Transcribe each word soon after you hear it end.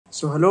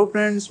So hello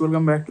friends,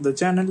 welcome back to the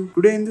channel.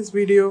 Today in this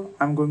video,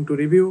 I'm going to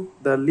review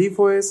the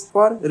LeafOS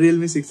for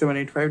Realme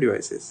 6785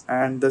 devices.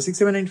 And the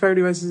 6785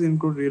 devices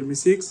include Realme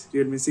 6,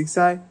 Realme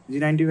 6i,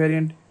 G90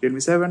 variant,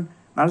 Realme 7,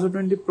 Narzo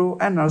 20 Pro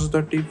and Narzo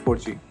 30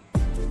 4G.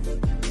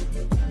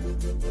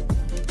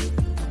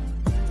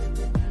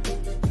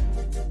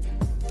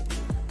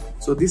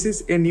 So this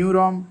is a new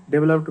ROM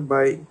developed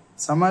by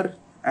Summer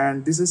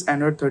and this is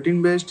Android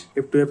 13 based,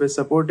 F2FS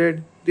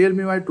supported, Realme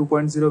UI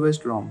 2.0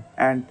 based ROM.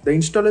 And the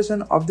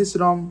installation of this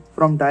ROM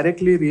from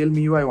directly Realme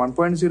UI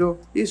 1.0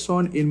 is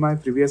shown in my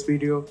previous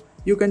video.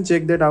 You can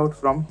check that out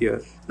from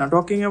here. Now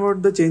talking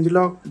about the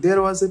changelog,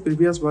 there was a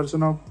previous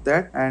version of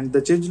that and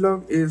the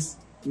changelog is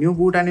new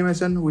boot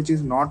animation which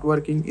is not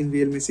working in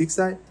Realme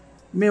 6i,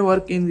 may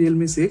work in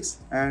Realme 6,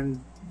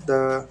 and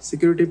the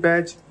security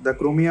patch, the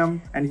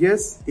Chromium, and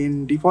yes,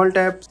 in default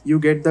apps you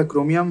get the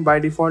Chromium by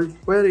default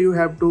where you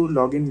have to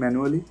log in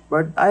manually,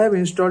 but I have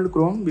installed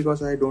Chrome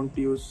because I don't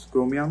use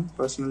Chromium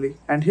personally.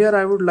 And here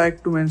I would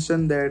like to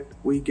mention that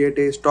we get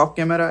a stock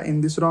camera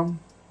in this ROM,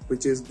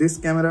 which is this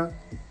camera.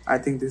 I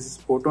think this is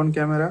photon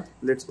camera.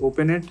 Let's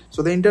open it.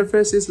 So the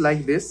interface is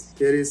like this.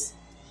 Here is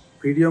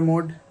video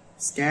mode,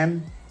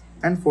 scan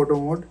and photo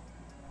mode.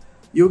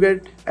 You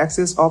get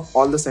access of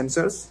all the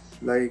sensors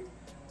like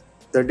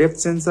the depth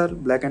sensor,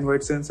 black and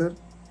white sensor,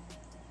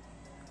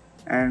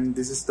 and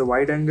this is the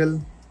wide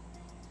angle,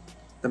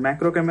 the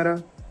macro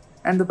camera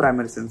and the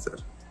primary sensor.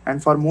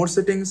 And for more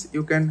settings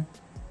you can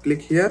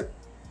click here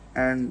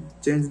and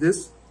change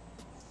this.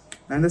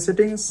 And the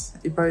settings,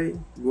 if I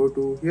go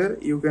to here,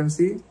 you can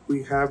see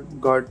we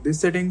have got these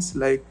settings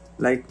like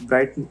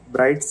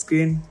bright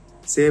screen,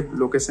 save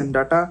location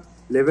data,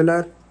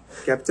 leveler,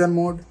 capture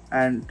mode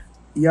and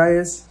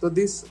EIS. So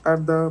these are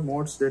the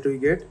modes that we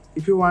get.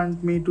 If you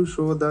want me to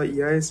show the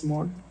EIS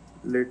mode,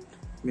 let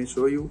me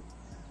show you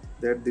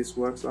that this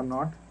works or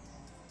not.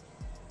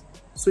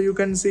 So you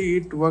can see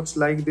it works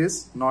like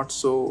this, not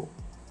so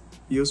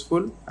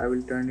useful. I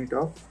will turn it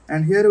off.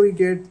 And here we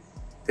get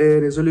a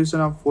resolution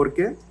of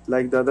 4K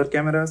like the other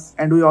cameras,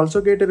 and we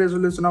also get a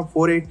resolution of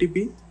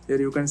 480p,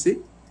 here you can see,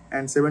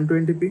 and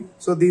 720p.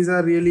 So these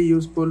are really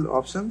useful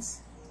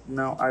options.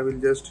 Now I will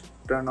just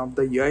turn off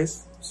the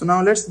EIS. So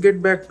now let's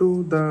get back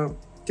to the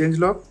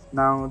changelog.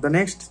 Now the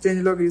next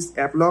changelog is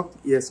app lock.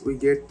 Yes, we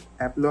get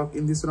app lock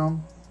in this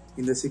ROM.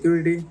 In the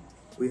security,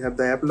 we have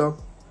the app lock,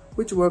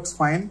 which works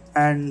fine.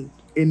 And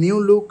a new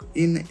look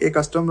in a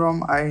custom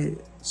ROM I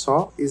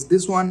saw is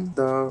this one,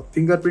 the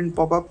fingerprint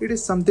pop-up. It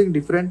is something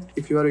different.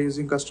 If you are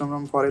using custom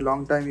ROM for a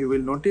long time, you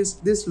will notice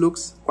this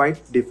looks quite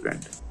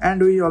different.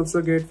 And we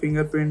also get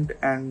fingerprint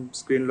and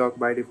screen lock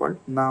by default.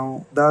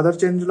 Now the other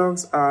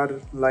changelogs are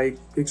like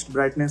fixed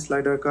brightness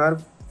slider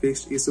curve,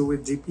 fixed issue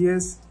with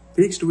GPS,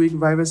 fixed weak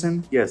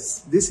vibration. Yes,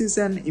 this is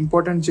an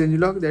important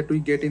changelog that we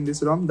get in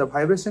this ROM. The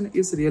vibration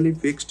is really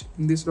fixed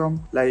in this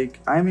ROM. Like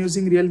I am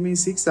using Realme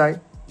 6i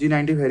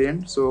G90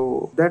 variant,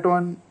 so that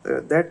one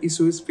that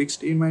issue is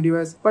fixed in my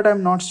device, but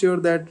I'm not sure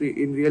that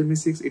in Realme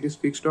 6 it is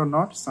fixed or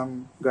not.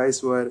 Some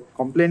guys were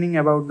complaining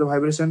about the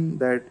vibration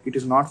that it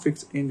is not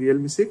fixed in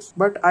Realme 6,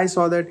 but I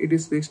saw that it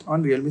is fixed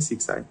on Realme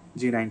 6i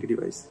G90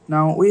 device.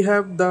 Now we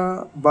have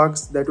the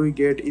bugs that we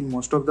get in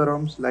most of the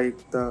ROMs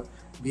like the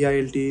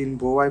VILT in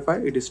Bo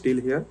Wi-Fi, it is still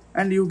here,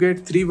 and you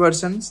get 3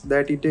 versions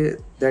that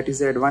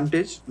is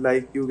advantage,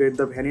 like you get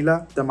the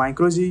vanilla, the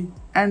micro G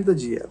and the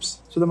G apps.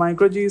 So the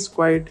micro G is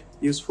quite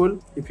useful.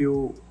 If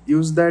you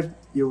use that,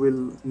 you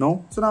will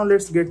know. So now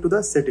let's get to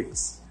the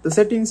settings. The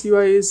settings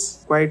UI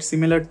is quite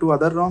similar to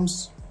other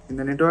ROMs. In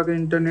the network and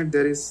internet,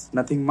 there is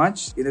nothing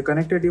much. In the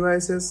connected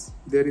devices,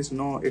 there is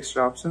no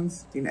extra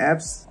options. In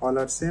apps, all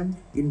are same.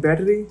 In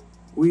battery,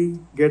 we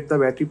get the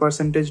battery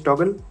percentage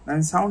toggle.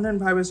 And sound and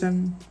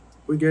vibration,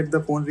 we get the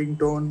phone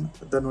ringtone,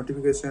 the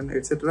notification,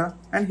 etc.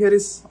 And here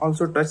is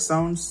also touch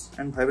sounds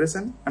and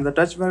vibration. And the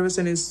touch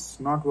vibration is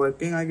not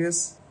working, I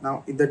guess.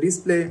 Now in the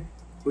display,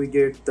 we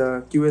get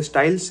the QS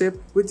tile shape,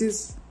 which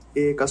is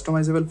a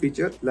customizable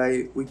feature.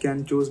 Like we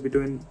can choose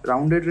between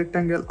rounded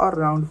rectangle or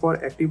round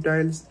for active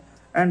tiles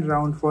and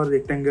round for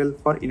rectangle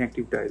for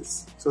inactive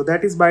tiles. So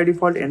that is by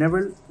default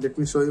enabled. Let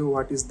me show you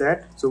what is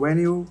that. So when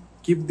you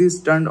keep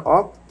this turned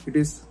off, it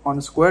is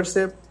on square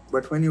shape,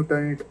 but when you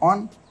turn it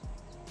on,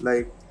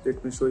 like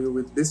let me show you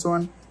with this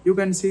one, you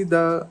can see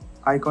the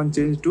icon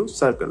change to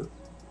circle.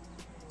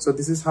 So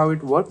this is how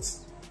it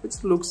works,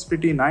 which looks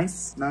pretty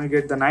nice. Now you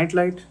get the night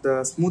light,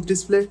 the smooth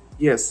display.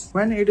 Yes,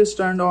 when it is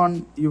turned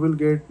on, you will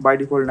get by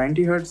default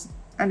 90 Hz,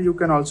 and you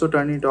can also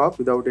turn it off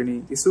without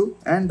any issue,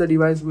 and the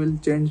device will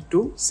change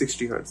to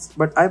 60 Hz.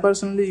 But I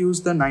personally use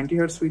the 90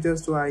 Hz feature,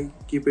 so I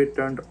keep it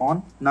turned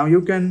on. Now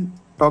you can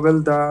toggle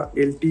the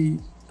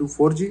LTE to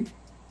 4G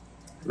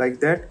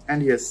like that,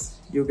 and yes,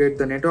 you get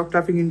the network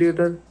traffic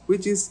indicator,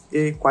 which is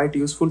a quite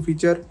useful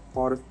feature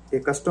for a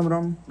custom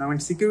ROM. Now in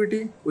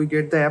security, we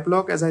get the app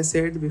lock as I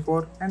said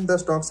before, and the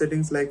stock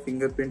settings like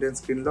fingerprint and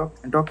screen lock.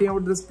 And talking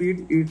about the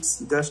speed, it's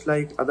just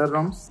like other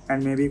ROMs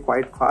and maybe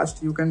quite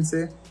fast, you can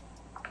say.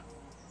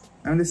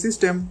 And the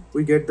system,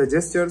 we get the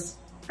gestures,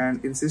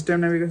 And in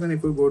system navigation,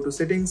 if we go to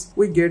settings,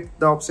 we get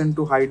the option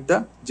to hide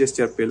the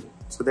gesture pill.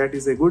 So that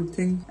is a good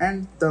thing.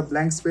 And the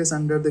blank space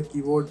under the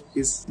keyboard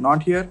is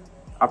not here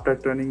after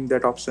turning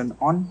that option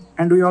on.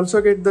 And we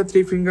also get the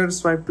 3-finger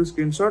swipe to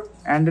screenshot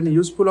and a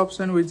useful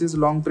option which is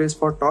long press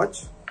for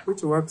touch,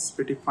 which works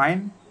pretty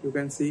fine. You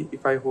can see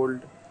if I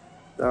hold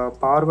the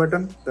power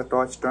button, the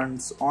touch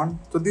turns on.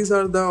 So these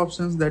are the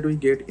options that we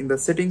get in the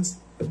settings.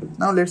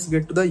 Now let's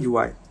get to the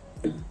UI.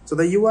 So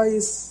the UI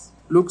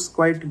looks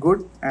quite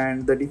good,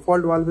 and the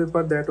default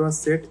wallpaper that was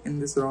set in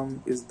this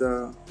ROM is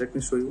let me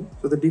show you.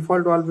 So the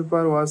default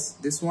wallpaper was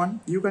this one.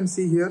 You can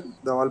see here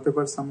the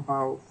wallpaper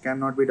somehow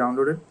cannot be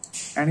downloaded.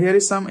 And here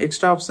is some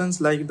extra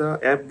options like the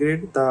app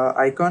grid, the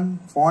icon,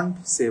 font,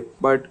 shape.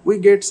 But we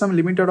get some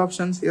limited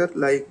options here,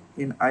 like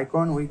in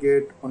icon we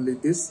get only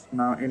this.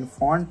 Now in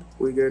font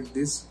we get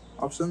this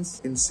options.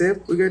 In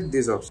shape we get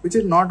these options, which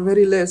is not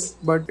very less,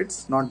 but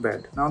it's not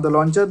bad. Now the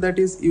launcher that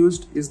is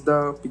used is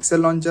the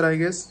Pixel launcher, I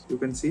guess. You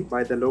can see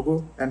by the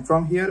logo. And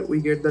from here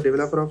we get the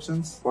developer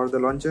options for the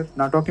launcher.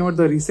 Now talking about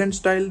the recent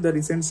style, the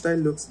recent style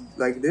looks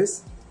like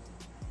this.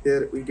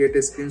 Here we get a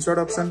screenshot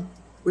option,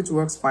 which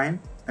works fine,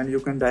 and you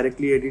can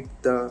directly edit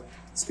the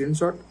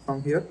screenshot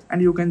from here,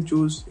 and you can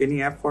choose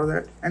any app for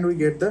that. And we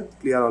get the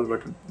clear all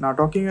button. Now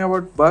talking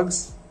about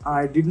bugs,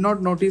 I did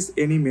not notice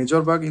any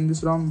major bug in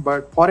this ROM,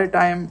 but for a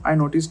time I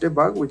noticed a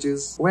bug, which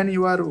is when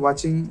you are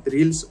watching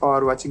Reels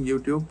or watching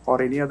YouTube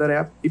or any other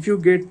app, if you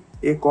get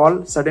a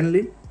call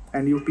suddenly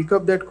and you pick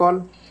up that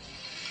call,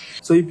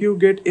 so if you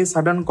get a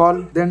sudden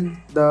call,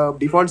 then the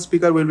default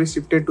speaker will be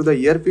shifted to the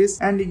earpiece,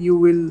 and you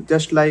will,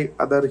 just like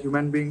other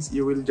human beings,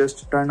 you will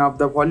just turn up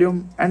the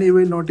volume and you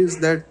will notice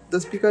that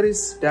the speaker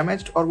is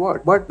damaged or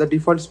what, but the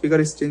default speaker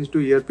is changed to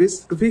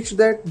earpiece. To fix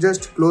that,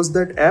 just close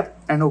that app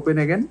and open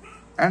again,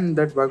 and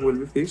that bug will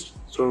be fixed.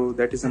 So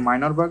that is a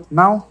minor bug.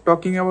 Now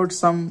talking about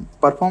some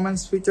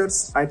performance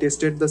features, I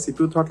tested the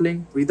CPU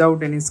throttling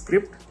without any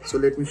script. So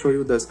let me show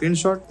you the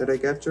screenshot that I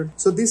captured.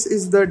 So this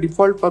is the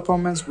default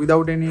performance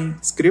without any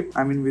script,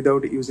 I mean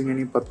without using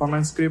any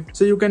performance script.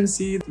 So you can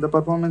see the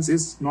performance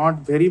is not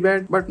very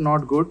bad but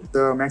not good.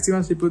 The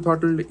maximum CPU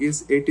throttle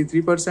is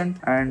 83%.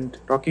 And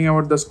talking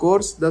about the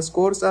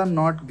scores are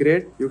not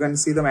great. You can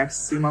see the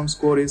maximum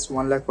score is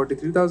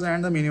 1,43,000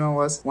 and the minimum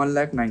was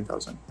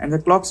 1,09,000. And the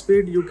clock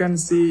speed you can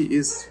see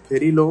is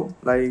very low,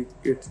 like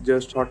it's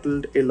just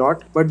throttled a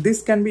lot. But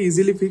this can be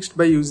easily fixed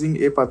by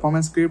using a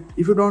performance script.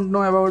 If you don't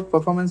know about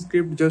performance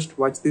script, just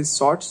watch these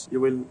shorts, you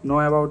will know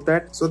about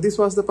that. So this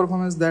was the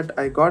performance that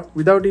I got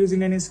without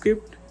using any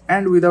script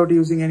and without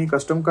using any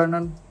custom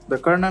kernel. The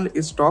kernel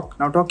is stock.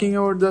 Now talking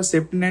about the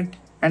safety net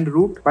and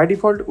root, by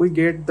default we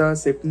get the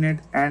safety net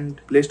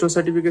and Play Store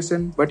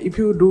certification, but if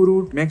you do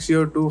root, make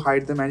sure to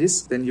hide the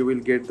matches, then you will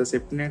get the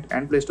safety net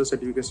and Play Store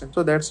certification.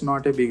 So that's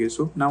not a big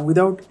issue. Now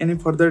without any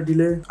further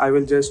delay, I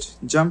will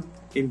just jump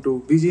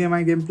into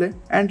BGMI gameplay.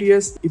 And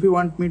yes, if you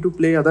want me to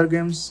play other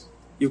games,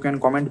 you can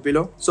comment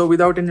below. So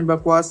without any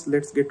bakwas,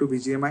 let's get to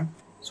BGMI.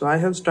 So I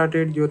have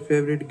started your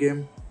favorite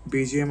game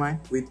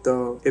BGMI with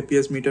the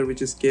FPS meter,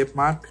 which is cape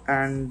mark,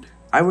 and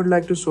I would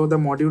like to show the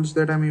modules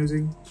that I'm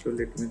using. So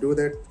let me do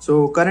that.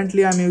 So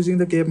currently I'm using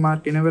the cape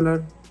mark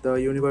enabler, the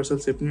universal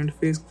safety net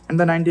fix, and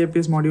the 90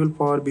 FPS module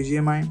for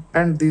BGMI.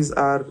 And these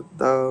are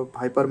the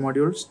hyper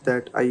modules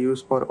that I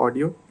use for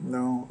audio.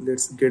 Now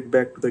let's get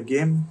back to the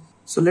game.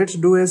 So let's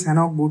do a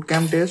𝓭𝓲𝓯𝓮𝓻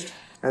bootcamp test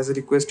as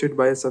requested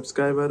by a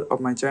subscriber of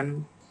my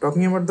channel.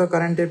 Talking about the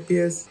current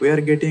FPS, we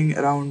are getting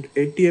around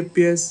 80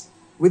 FPS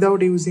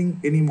without using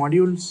any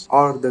modules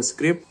or the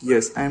script.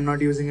 Yes, I am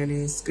not using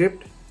any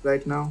script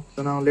right now.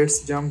 So now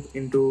let's jump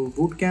into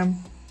bootcamp.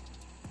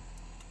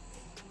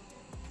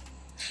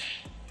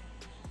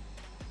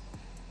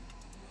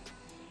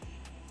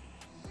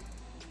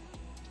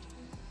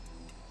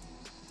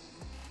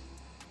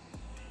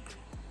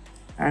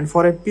 And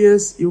for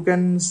FPS, you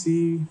can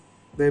see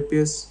the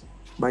FPS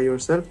by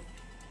yourself.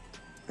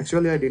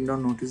 Actually, I did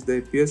not notice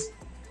the FPS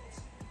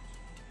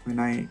when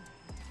I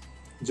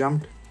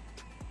jumped.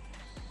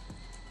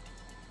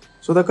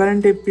 So the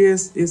current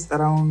FPS is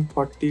around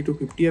 40 to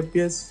 50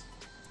 FPS.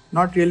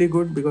 Not really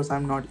good because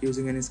I'm not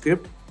using any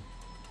script.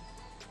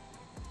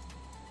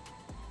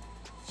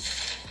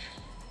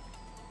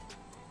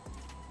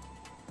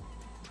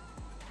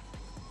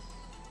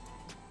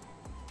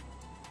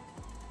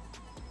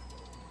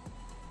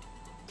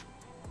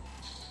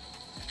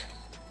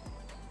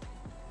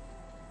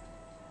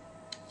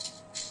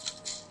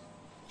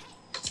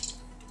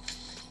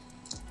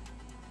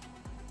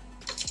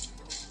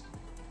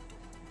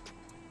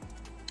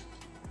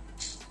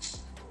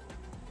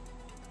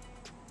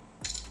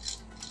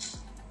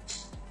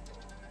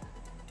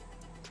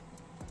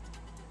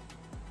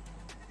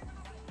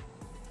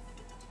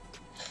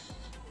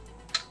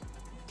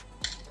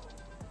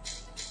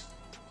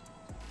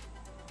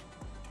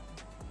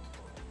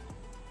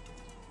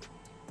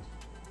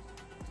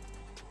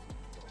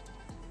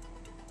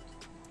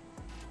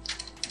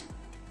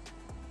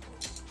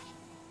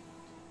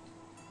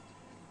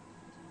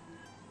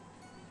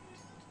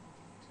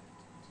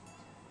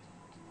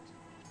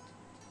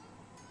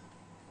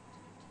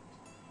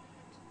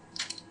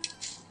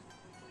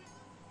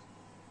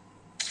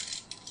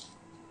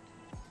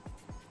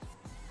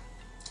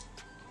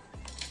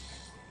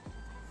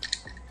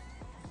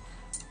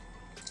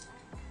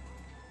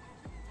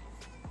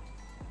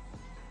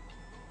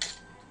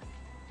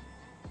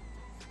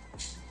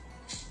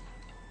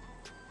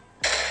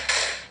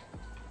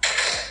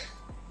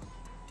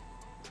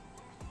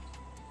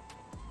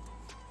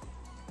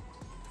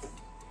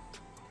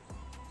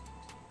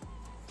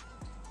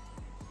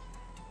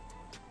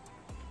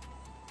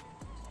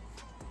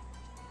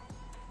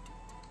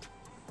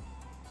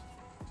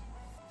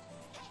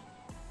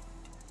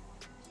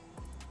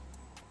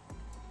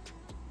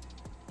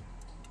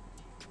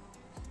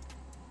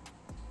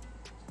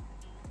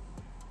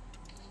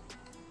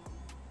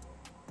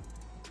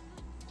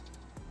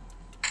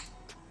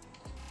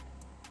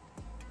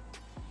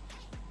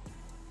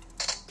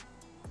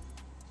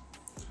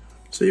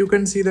 So you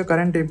can see the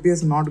current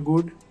FPS not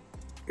good.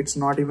 It's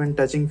not even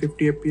touching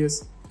 50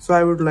 FPS. So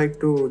I would like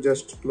to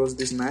just close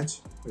this match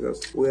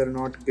because we are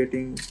not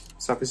getting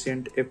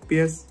sufficient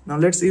FPS. Now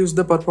let's use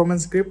the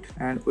performance script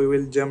and we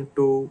will jump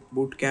to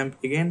bootcamp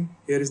again.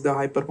 Here is the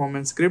high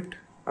performance script.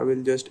 I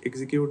will just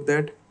execute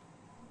that.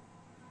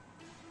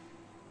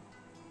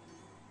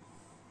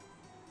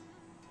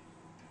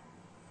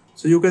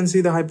 So you can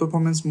see the high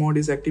performance mode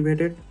is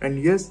activated, and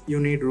yes,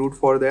 you need root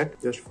for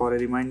that, just for a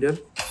reminder.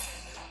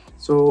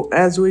 So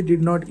as we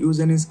did not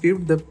use any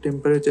script, the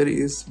temperature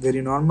is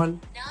very normal,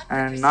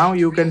 and now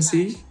you can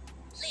see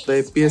the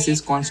FPS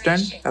is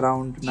constant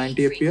around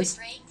 90 FPS.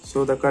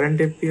 So the current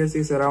FPS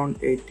is around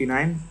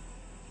 89.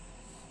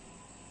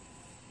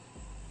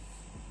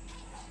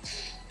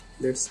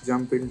 Let's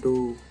jump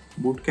into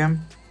bootcamp.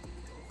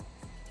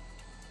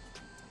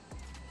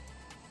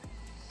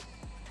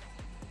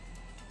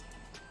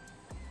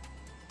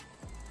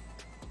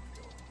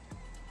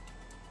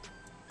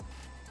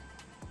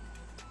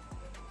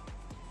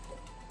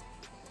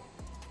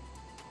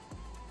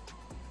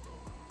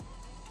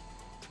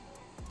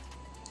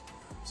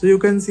 So you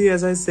can see,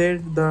 as I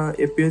said, the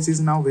FPS is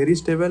now very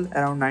stable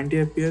around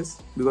 90 FPS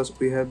because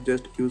we have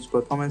just used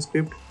performance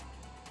script.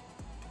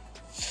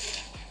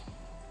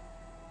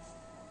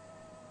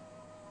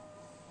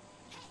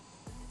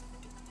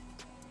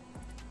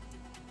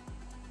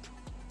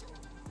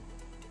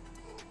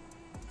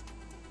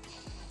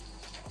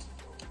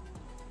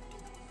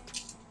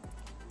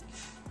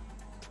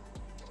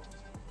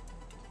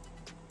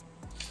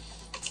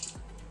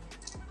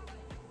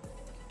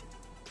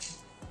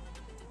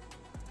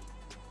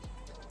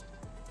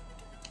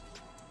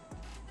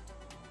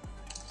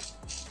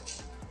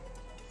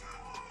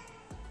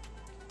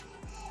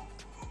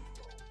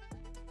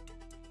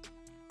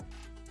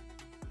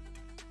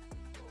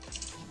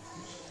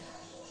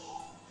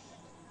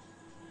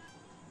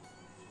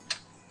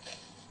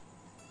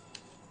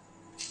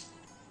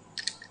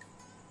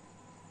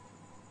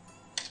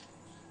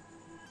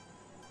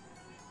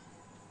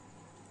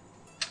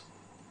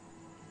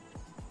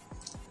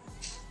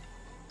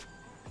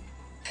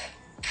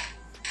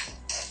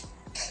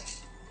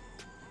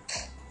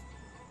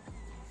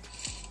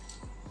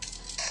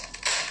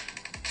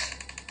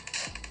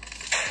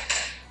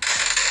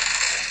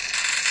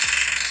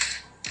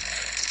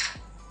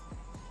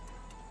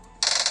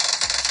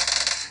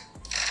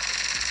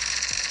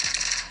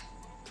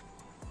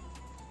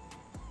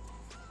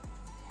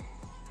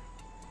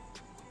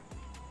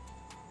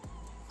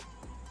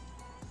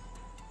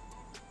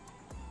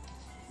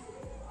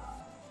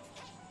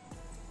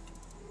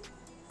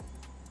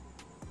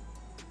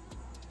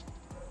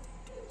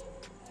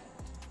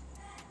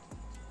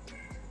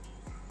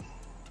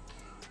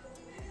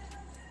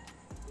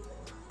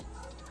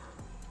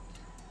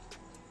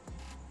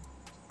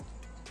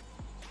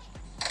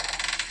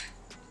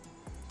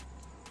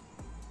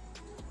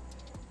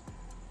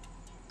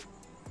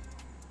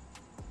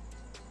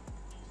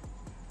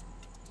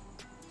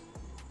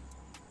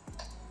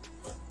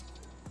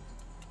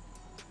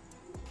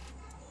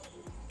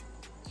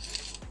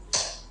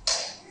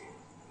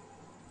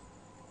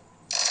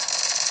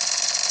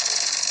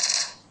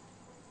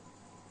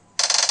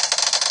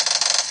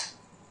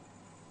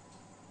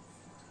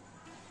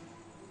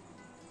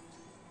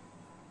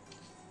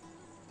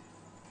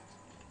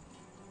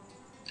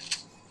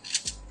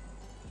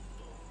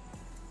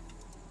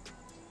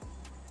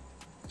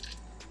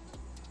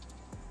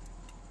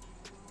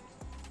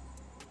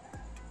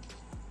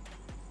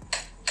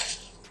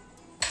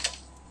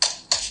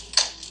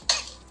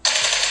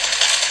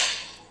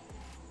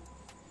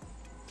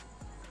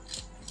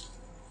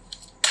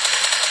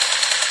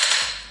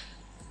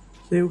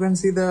 So you can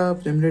see the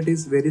frame rate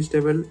is very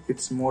stable.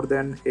 It's more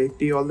than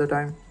 80 all the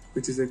time,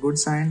 which is a good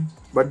sign.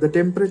 But the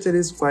temperature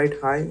is quite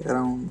high,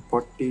 around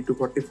 40 to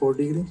 44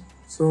 degrees.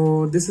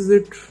 So this is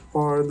it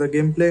for the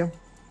gameplay.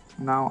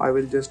 Now I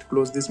will just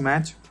close this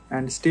match,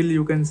 and still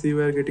you can see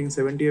we are getting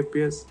 70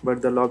 FPS,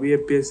 but the lobby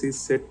FPS is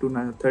set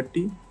to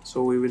 30,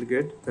 so we will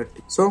get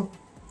 30. So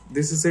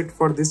this is it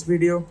for this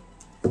video.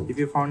 If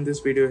you found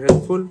this video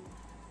helpful,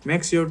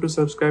 make sure to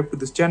subscribe to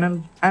this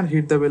channel and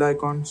hit the bell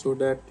icon so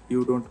that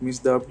you don't miss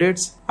the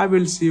updates. I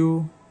will see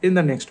you in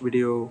the next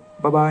video.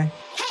 Bye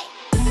bye.